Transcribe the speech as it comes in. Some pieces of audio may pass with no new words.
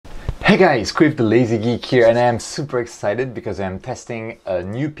Hey guys, Quiff the Lazy Geek here, and I am super excited because I am testing a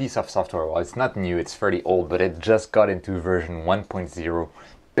new piece of software. Well, it's not new, it's fairly old, but it just got into version 1.0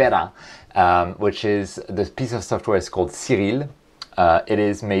 beta, which is, this piece of software is called Siril. It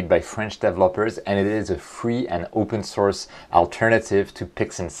is made by French developers, and it is a free and open source alternative to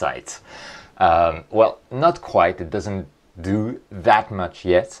PixInsight. Well, not quite, it doesn't do that much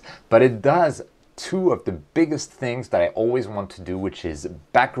yet, but it does two of the biggest things that I always want to do, which is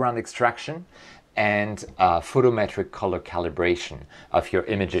background extraction and photometric color calibration of your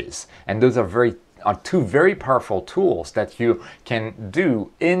images. And those are two very powerful tools that you can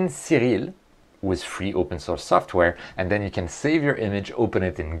do in Siril with free open source software, and then you can save your image, open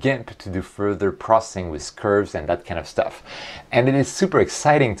it in GIMP to do further processing with curves and that kind of stuff. And it is super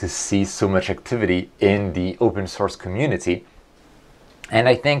exciting to see so much activity in the open source community. And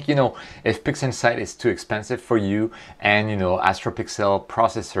I think, if PixInsight is too expensive for you and, Astropixel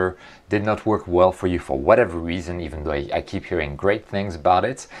processor did not work well for you for whatever reason, even though I keep hearing great things about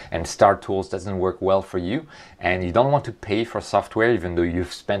it, and Star Tools doesn't work well for you, and you don't want to pay for software even though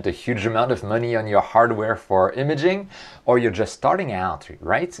you've spent a huge amount of money on your hardware for imaging, or you're just starting out,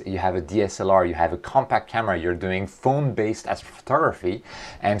 right? You have a DSLR, you have a compact camera, you're doing phone-based astrophotography,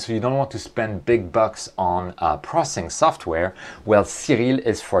 and so you don't want to spend big bucks on processing software. Well, Siril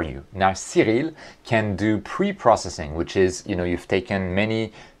is for you. Now, Siril can do pre-processing, which is, you've taken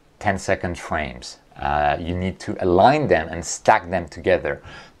many 10-second frames. You need to align them and stack them together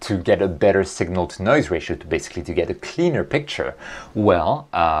to get a better signal to noise ratio, to get a cleaner picture. Well,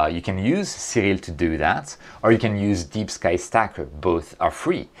 you can use Siril to do that, or you can use Deep Sky Stacker. Both are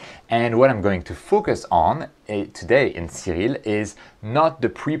free. And what I'm going to focus on today in Siril is not the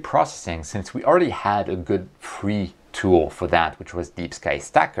pre-processing, since we already had a good free tool for that, which was Deep Sky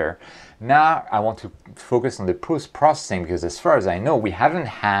Stacker. Now I want to focus on the post-processing, because as far as I know, we haven't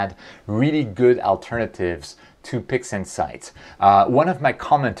had really good alternatives to PixInsight. One of my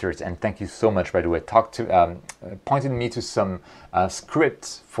commenters, and thank you so much, by the way, pointed me to some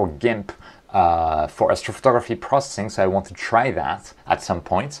scripts for GIMP for astrophotography processing, so I want to try that at some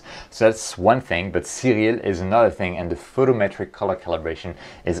point. So that's one thing, but Siril is another thing, and the photometric color calibration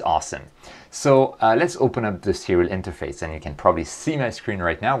is awesome. So let's open up the Siril interface, and you can probably see my screen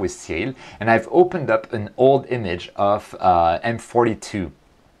right now with Siril, and I've opened up an old image of M42.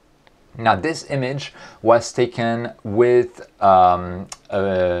 Now this image was taken with I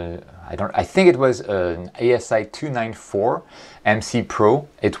think it was an ASI 294 MC Pro.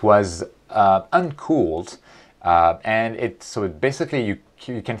 It was uncooled, and so basically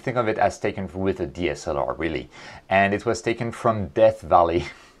you can think of it as taken with a DSLR, really, and it was taken from Death Valley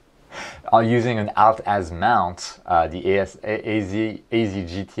using an Alt-Az mount, the AZ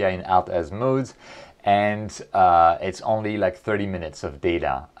GTI in Alt-Az modes, and it's only like 30 minutes of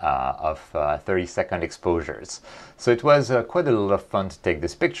data of 30-second exposures. So it was quite a lot of fun to take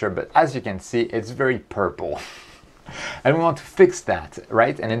this picture, but as you can see, it's very purple. And we want to fix that,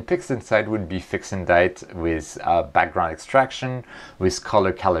 right? And in PixInsight would be PixInsight with background extraction, with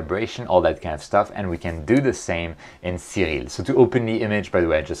color calibration, all that kind of stuff, and we can do the same in Siril. So to open the image, by the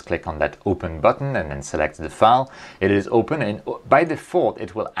way, I just click on that open button and then select the file. It is open, and by default,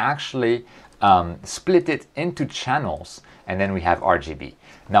 it will actually split it into channels, and then we have RGB.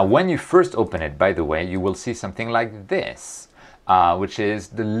 Now, when you first open it, by the way, you will see something like this. Which is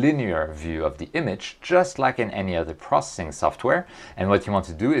the linear view of the image, just like in any other processing software. And what you want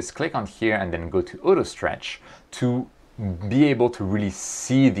to do is click on here and then go to Auto Stretch to be able to really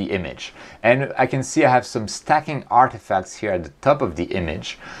see the image. And I can see I have some stacking artifacts here at the top of the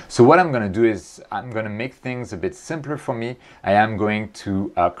image. So what I'm going to do is I'm going to make things a bit simpler for me. I am going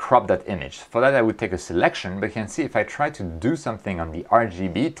to crop that image. For that, I would take a selection, but you can see if I try to do something on the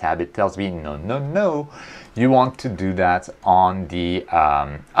RGB tab, it tells me no, no, no. You want to do that on the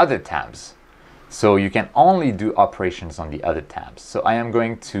other tabs. So you can only do operations on the other tabs. So I am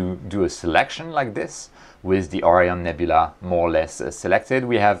going to do a selection like this with the Orion Nebula more or less selected.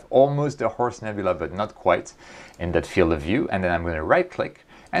 We have almost the Horse Nebula, but not quite in that field of view. And then I'm going to right click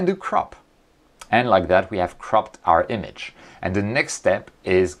and do crop. And like that, we have cropped our image. And the next step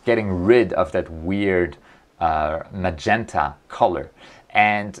is getting rid of that weird magenta color.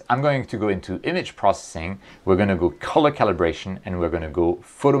 And I'm going to go into image processing. We're going to go color calibration, and we're going to go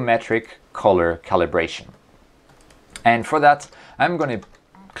photometric color calibration. And for that, I'm going to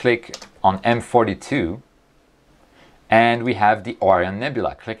click on M42, and we have the Orion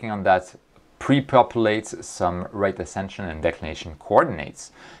Nebula. Clicking on that pre-populates some right ascension and declination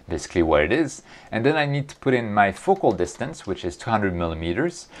coordinates, basically what it is. And then I need to put in my focal distance, which is 200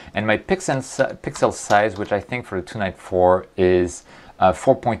 millimeters, and my pixel size, which I think for the 294 is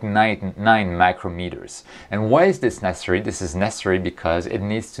 4.99 micrometers. And why is this necessary? This is necessary because it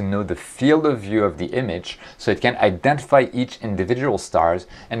needs to know the field of view of the image so it can identify each individual stars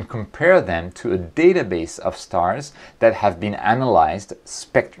and compare them to a database of stars that have been analyzed,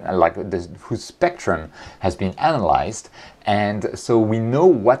 whose spectrum has been analyzed, and so we know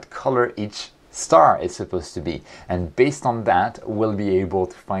what color each star is supposed to be, and based on that we'll be able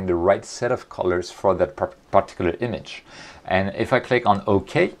to find the right set of colors for that particular image. And if I click on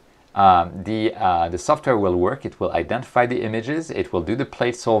OK, the software will work. It will identify the images, it will do the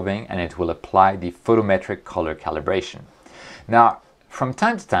plate solving, and it will apply the photometric color calibration. Now, from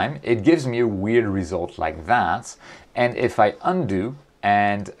time to time, it gives me a weird result like that, and if I undo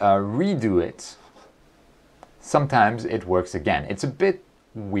and redo it, sometimes it works again. It's a bit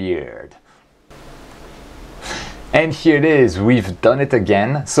weird. And here it is, we've done it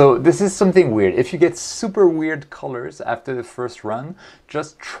again. So this is something weird. If you get super weird colors after the first run,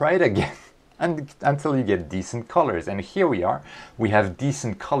 just try it again until you get decent colors. And here we are, we have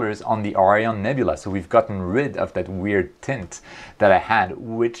decent colors on the Orion Nebula. So we've gotten rid of that weird tint that I had,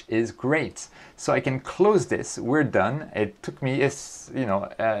 which is great. So I can close this, we're done. It took me,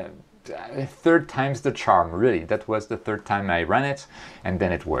 third time's the charm, really. That was the third time I ran it, and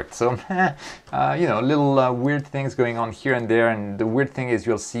then it worked. So, little weird things going on here and there, and the weird thing is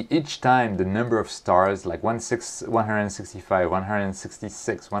you'll see each time the number of stars, like 165,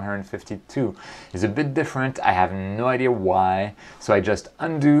 166, 152, is a bit different. I have no idea why, so I just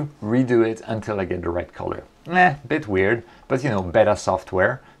undo, redo it until I get the right color. Bit weird, but beta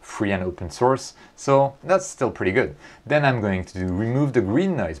software, free and open source, so that's still pretty good. Then I'm going to remove the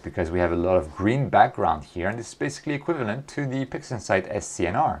green noise because we have a lot of green background here, and it's basically equivalent to the PixInsight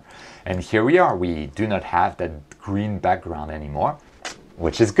SCNR. And here we are, we do not have that green background anymore,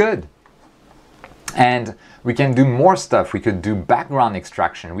 which is good. And we can do more stuff. We could do background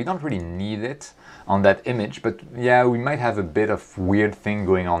extraction. We don't really need it on that image, but yeah, we might have a bit of weird thing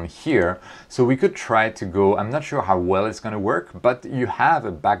going on here. So we could try to go, I'm not sure how well it's going to work, but you have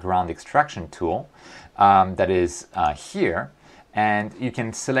a background extraction tool that is here, and you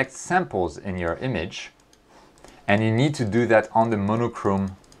can select samples in your image, and you need to do that on the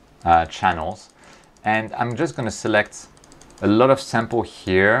monochrome channels. And I'm just going to select a lot of sample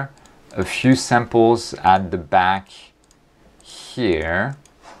here, a few samples at the back here,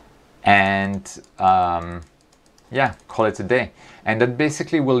 and yeah, call it a day. And that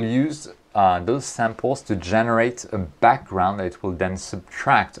basically will use those samples to generate a background that it will then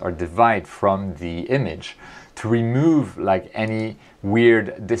subtract or divide from the image to remove like any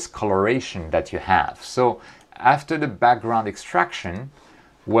weird discoloration that you have. So after the background extraction,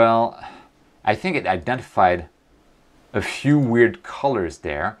 well, I think it identified a few weird colors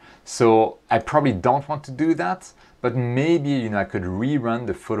there, so I probably don't want to do that, but maybe I could rerun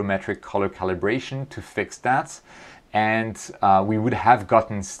the photometric color calibration to fix that, and we would have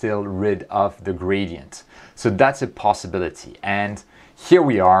gotten still rid of the gradient. So that's a possibility. And here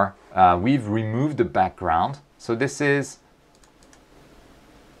we are, we've removed the background. So this is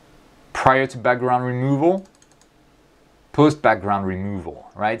prior to background removal, post background removal,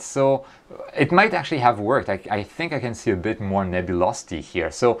 right? So it might actually have worked. I think I can see a bit more nebulosity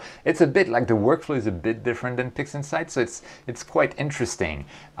here. So it's a bit like the workflow is a bit different than PixInsight, so it's quite interesting.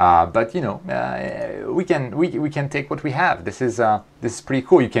 But we can take what we have. This is pretty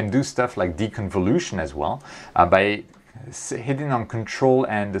cool. You can do stuff like deconvolution as well. By hitting on Control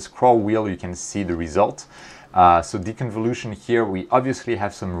and the scroll wheel, you can see the result. So deconvolution here, we obviously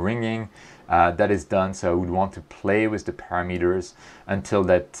have some ringing that is done, so I would want to play with the parameters until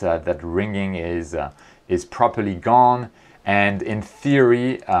that ringing is properly gone. And in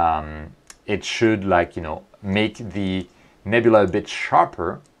theory, it should make the nebula a bit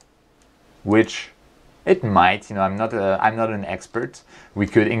sharper, which it might. I'm not an expert. We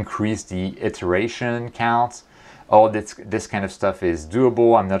could increase the iteration count. All this kind of stuff is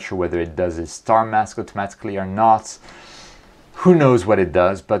doable. I'm not sure whether it does a star mask automatically or not. Who knows what it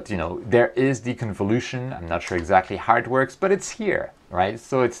does, but there is deconvolution. I'm not sure exactly how it works, but it's here, right?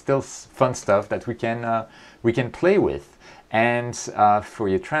 So it's still fun stuff that we can play with. And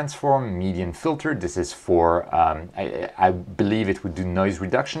Fourier transform, median filter. This is for I believe it would do noise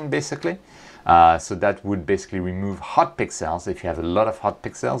reduction basically. So that would basically remove hot pixels. If you have a lot of hot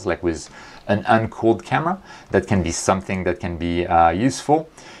pixels, like with an uncooled camera, that can be something that can be useful.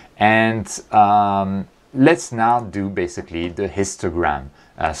 And let's now do basically the histogram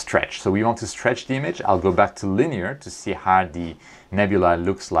stretch. So we want to stretch the image. I'll go back to linear to see how the nebula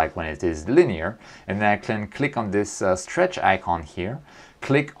looks like when it is linear. And then I can click on this stretch icon here,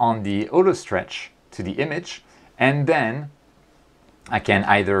 click on the auto stretch to the image, and then I can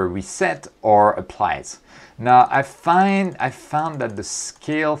either reset or apply it. Now I found that the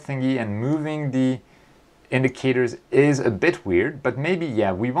scale thingy and moving the indicators is a bit weird, but maybe,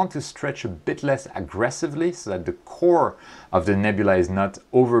 yeah, we want to stretch a bit less aggressively so that the core of the nebula is not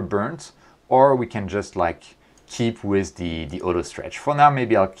overburnt, or we can just like keep with the auto stretch. For now,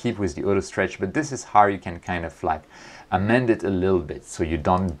 maybe I'll keep with the auto stretch, but this is how you can kind of like amend it a little bit so you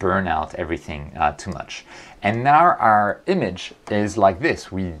don't burn out everything too much. And now our image is like this.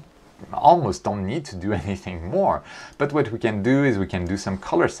 We almost don't need to do anything more, but what we can do is we can do some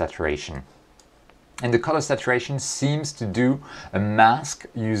color saturation. And the color saturation seems to do a mask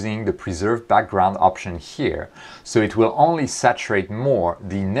using the preserve background option here. So it will only saturate more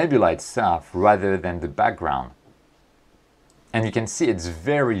the nebula itself rather than the background. And you can see it's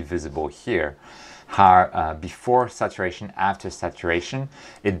very visible here how before saturation, after saturation,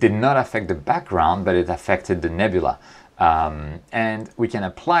 it did not affect the background, but it affected the nebula. And we can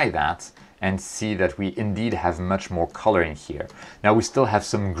apply that and see that we indeed have much more color in here. Now we still have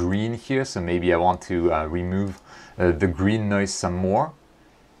some green here, so maybe I want to remove the green noise some more.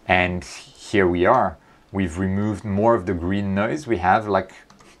 And here we are. We've removed more of the green noise. We have like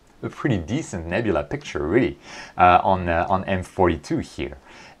a pretty decent nebula picture, really, on M42 here.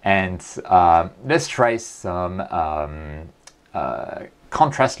 And let's try some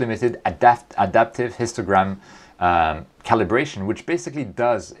contrast limited adaptive histogram calibration, which basically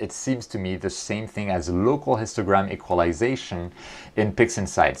does, it seems to me, the same thing as local histogram equalization in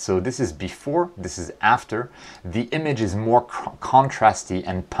PixInsight. So this is before, this is after. The image is more contrasty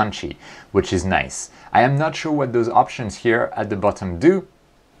and punchy, which is nice. I am not sure what those options here at the bottom do,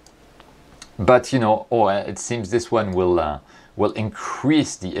 but you know, it seems this one will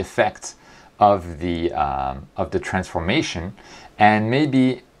increase the effect of the transformation, and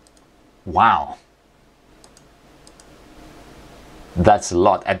maybe, wow, that's a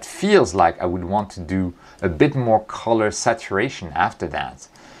lot. It feels like I would want to do a bit more color saturation after that.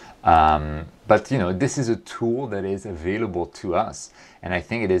 But you know, this is a tool that is available to us, and I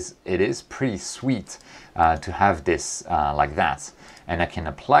think it is pretty sweet to have this like that. And I can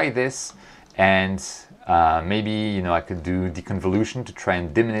apply this, and maybe, you know, I could do deconvolution to try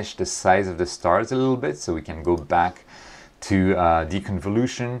and diminish the size of the stars a little bit, so we can go back to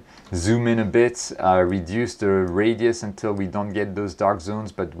deconvolution, zoom in a bit, reduce the radius until we don't get those dark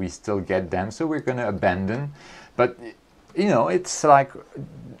zones, but we still get them, so we're going to abandon. But you know, it's like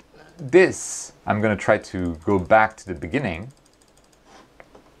this. I'm going to try to go back to the beginning.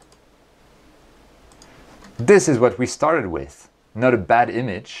 This is what we started with. Not a bad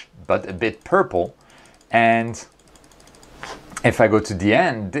image, but a bit purple. And if I go to the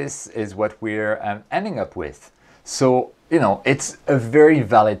end, this is what we're ending up with. So, you know, it's a very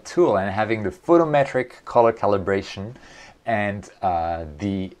valid tool, and having the photometric color calibration and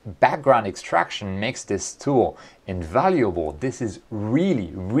the background extraction makes this tool invaluable. This is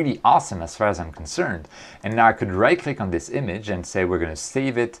really, really awesome as far as I'm concerned. And now I could right click on this image and say we're going to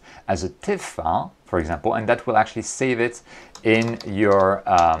save it as a TIFF file, for example, and that will actually save it in your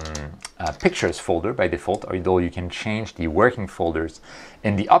pictures folder by default, although you can change the working folders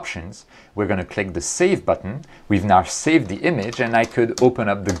in the options. We're going to click the save button. We've now saved the image, and I could open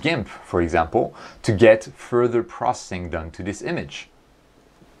up the GIMP, for example, to get further processing done to this image.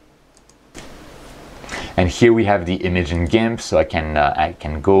 And here we have the image in GIMP, so I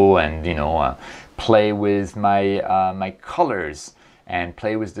can go and, you know, play with my my colors, and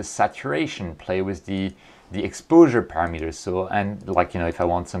play with the saturation, play with the exposure parameters. So, and like, you know, if I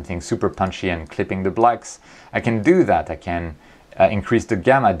want something super punchy and clipping the blacks, I can do that. I can increase the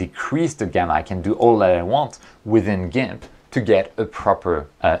gamma, decrease the gamma. I can do all that I want within GIMP to get a proper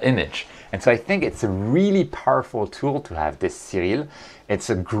image. And so I think it's a really powerful tool to have, this Siril. It's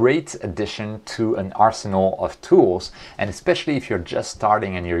a great addition to an arsenal of tools, and especially if you're just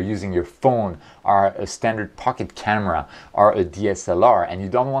starting and you're using your phone or a standard pocket camera or a DSLR and you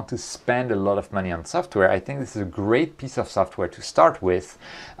don't want to spend a lot of money on software, I think this is a great piece of software to start with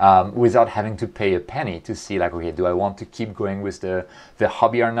without having to pay a penny to see like, okay, do I want to keep going with the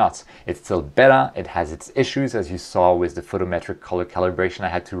hobby or not? It's still beta, it has its issues, as you saw with the photometric color calibration. I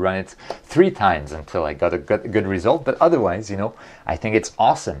had to run it 3 times until I got a good result, but otherwise, you know, I think it's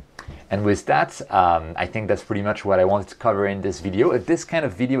awesome. And with that, I think that's pretty much what I wanted to cover in this video. If this kind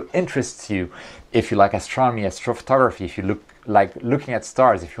of video interests you, if you like astronomy, astrophotography, if you like looking at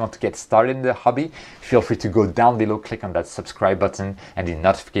stars, if you want to get started in the hobby, feel free to go down below, click on that subscribe button and the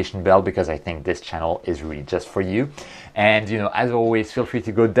notification bell, because I think this channel is really just for you. And you know, as always, feel free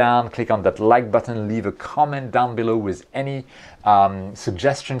to go down, click on that like button, leave a comment down below with any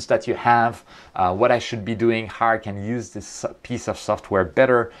suggestions that you have, what I should be doing, how I can use this piece of software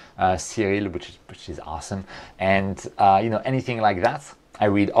better, Siril, which is awesome, and you know, anything like that. I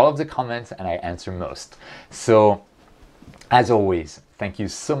read all of the comments and I answer most. So as always, thank you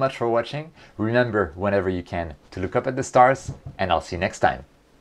so much for watching. Remember, whenever you can, to look up at the stars, and I'll see you next time.